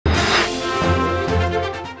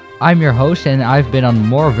I'm your host and I've been on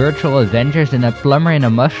more virtual adventures than a plumber in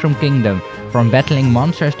a mushroom kingdom. From battling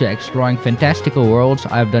monsters to exploring fantastical worlds,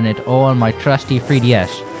 I've done it all on my trusty 3DS.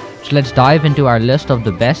 So let's dive into our list of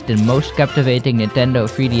the best and most captivating Nintendo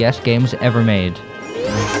 3DS games ever made.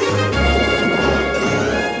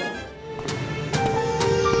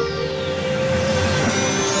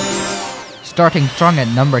 Starting strong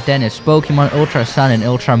at number 10 is Pokemon Ultra Sun and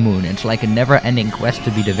Ultra Moon. It's like a never-ending quest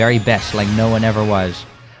to be the very best, like no one ever was.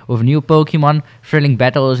 With new Pokemon, thrilling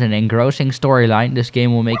battles and engrossing storyline, this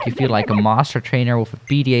game will make you feel like a master trainer with a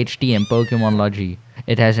PhD in Pokémonology.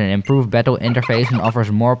 It has an improved battle interface and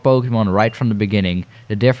offers more Pokemon right from the beginning.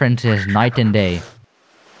 The difference is night and day.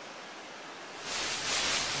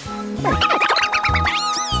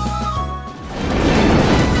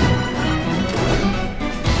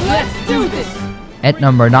 Let's do this! At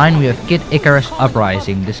number 9 we have Kid Icarus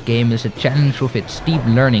Uprising. This game is a challenge with its steep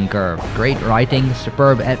learning curve. Great writing,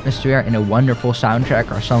 superb atmosphere and a wonderful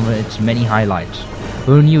soundtrack are some of its many highlights.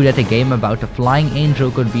 Who knew that a game about a flying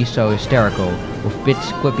angel could be so hysterical? With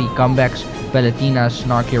Pit's quippy comebacks, Palutena's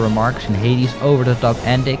snarky remarks and Hades' over-the-top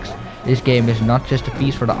antics, this game is not just a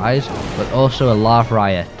feast for the eyes, but also a laugh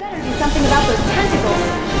riot. Better do something about those tentacles!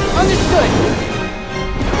 Understood!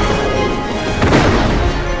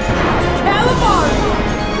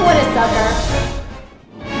 What a sucker!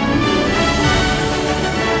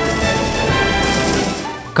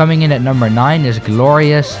 Coming in at number 9 is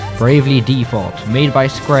Glorious Bravely Default. Made by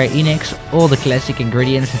Square Enix, all the classic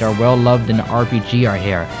ingredients that are well loved in an RPG are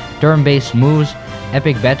here. Turn-based moves,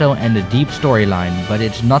 epic battle and a deep storyline, but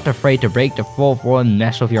it's not afraid to break the fourth wall and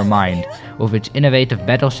mess with your mind. With its innovative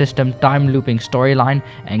battle system, time-looping storyline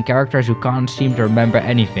and characters who can't seem to remember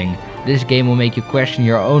anything, this game will make you question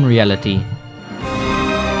your own reality.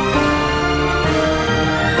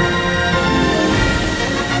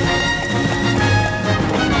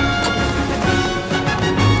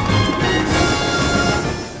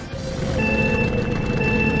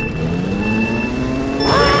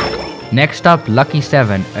 Next up, Lucky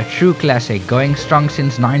 7, a true classic, going strong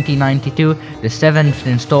since 1992, the 7th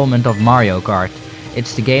installment of Mario Kart.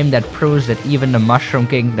 It's the game that proves that even the Mushroom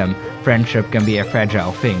Kingdom, friendship can be a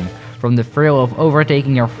fragile thing. From the thrill of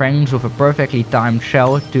overtaking your friends with a perfectly timed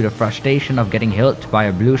shell to the frustration of getting hit by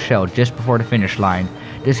a blue shell just before the finish line.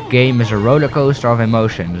 This game is a roller coaster of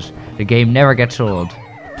emotions. The game never gets old.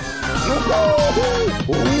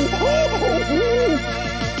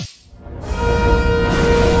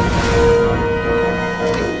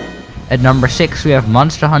 At number 6 we have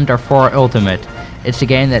Monster Hunter 4 Ultimate. It's a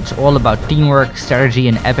game that's all about teamwork, strategy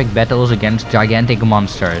and epic battles against gigantic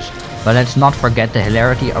monsters. But let's not forget the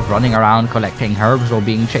hilarity of running around collecting herbs while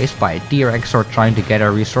being chased by a T-Rex or trying to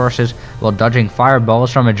gather resources while dodging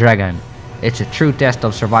fireballs from a dragon. It's a true test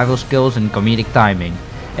of survival skills and comedic timing.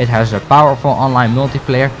 It has a powerful online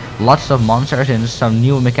multiplayer, lots of monsters and some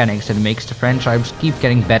new mechanics that makes the franchise keep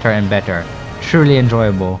getting better and better. Truly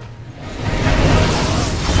enjoyable.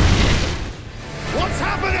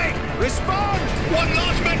 Respond! One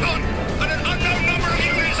large Mechon and an unknown number of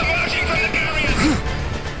units emerging from the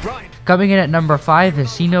carriers! Right. Coming in at number 5 is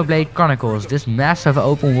Xenoblade Chronicles. This massive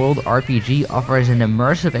open world RPG offers an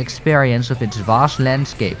immersive experience with its vast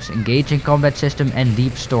landscapes, engaging combat system and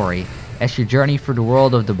deep story. As you journey through the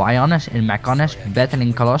world of the Bionis and Mechonis,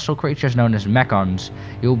 battling colossal creatures known as Mechons,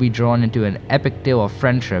 you will be drawn into an epic tale of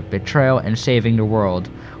friendship, betrayal and saving the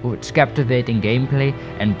world. With its captivating gameplay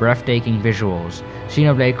and breathtaking visuals,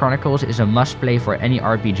 Xenoblade Chronicles is a must-play for any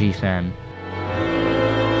RPG fan.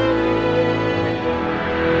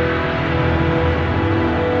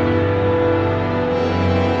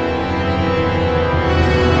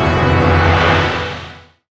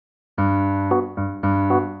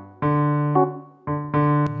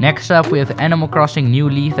 Next up we have Animal Crossing New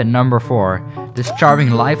Leaf at number 4. This charming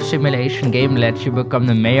life simulation game lets you become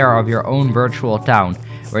the mayor of your own virtual town,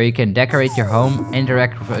 where you can decorate your home,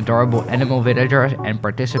 interact with adorable animal villagers and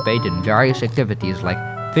participate in various activities like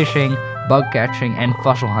fishing, bug catching and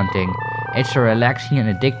fossil hunting. It's a relaxing and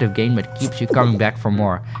addictive game that keeps you coming back for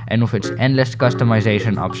more, and with its endless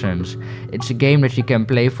customization options. It's a game that you can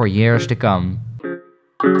play for years to come.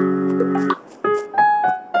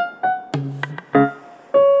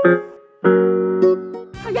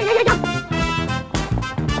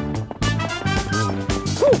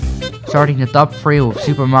 Starting the top 3 with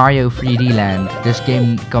Super Mario 3D Land. This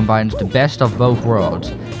game combines the best of both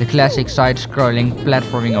worlds. The classic side-scrolling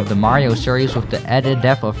platforming of the Mario series with the added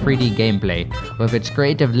depth of 3D gameplay. With its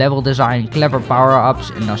creative level design, clever power-ups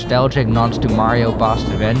and nostalgic nods to Mario past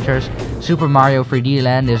adventures, Super Mario 3D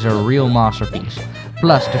Land is a real masterpiece.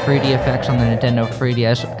 Plus, the 3D effects on the Nintendo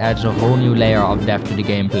 3DS adds a whole new layer of depth to the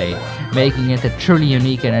gameplay, making it a truly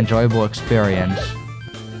unique and enjoyable experience.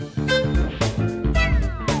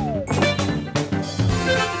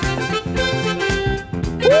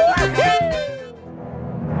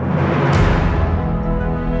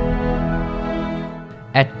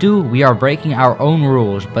 At 2, we are breaking our own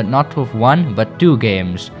rules, but not with 1, but 2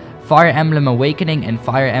 games. Fire Emblem Awakening and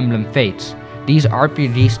Fire Emblem Fates. These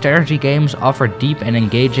RPG strategy games offer deep and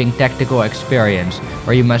engaging tactical experience,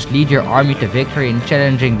 where you must lead your army to victory in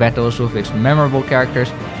challenging battles with its memorable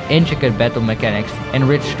characters, intricate battle mechanics, and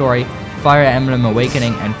rich story. Fire Emblem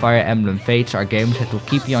Awakening and Fire Emblem Fates are games that will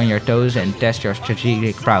keep you on your toes and test your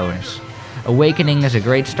strategic prowess. Awakening is a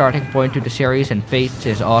great starting point to the series, and Fates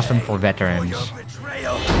is awesome for veterans.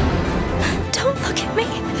 Don't look at me,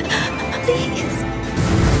 please.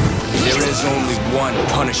 There is only one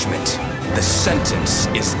punishment. The sentence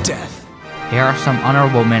is death. Here are some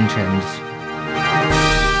honorable mentions.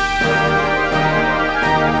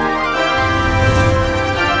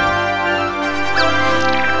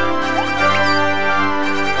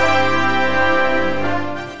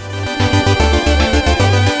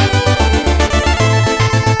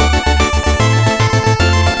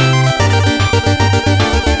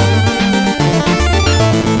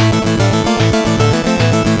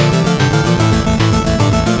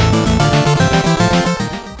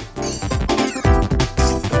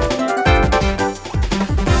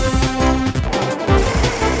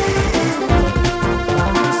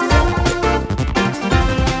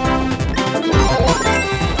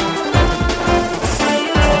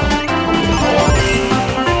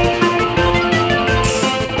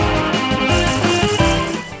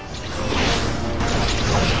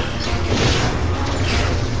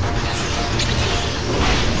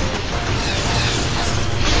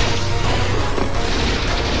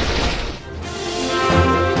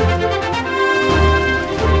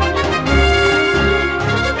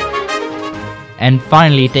 And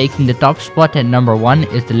finally, taking the top spot at number 1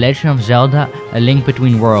 is The Legend of Zelda: A Link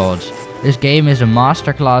Between Worlds. This game is a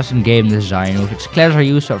masterclass in game design, with its clever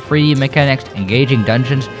use of 3D mechanics, engaging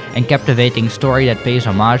dungeons, and captivating story that pays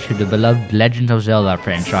homage to the beloved Legend of Zelda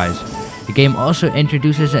franchise. The game also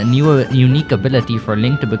introduces a new unique ability for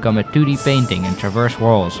Link to become a 2D painting and traverse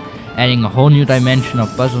worlds, adding a whole new dimension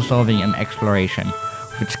of puzzle solving and exploration.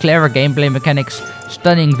 With its clever gameplay mechanics,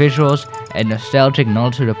 stunning visuals, and nostalgic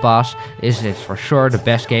nod to the past, is it for sure the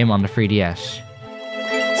best game on the 3DS.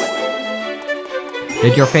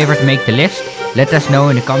 Did your favorite make the list? Let us know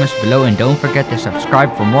in the comments below, and don't forget to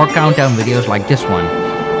subscribe for more countdown videos like this one.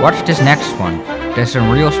 Watch this next one, there's some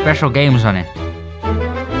real special games on it.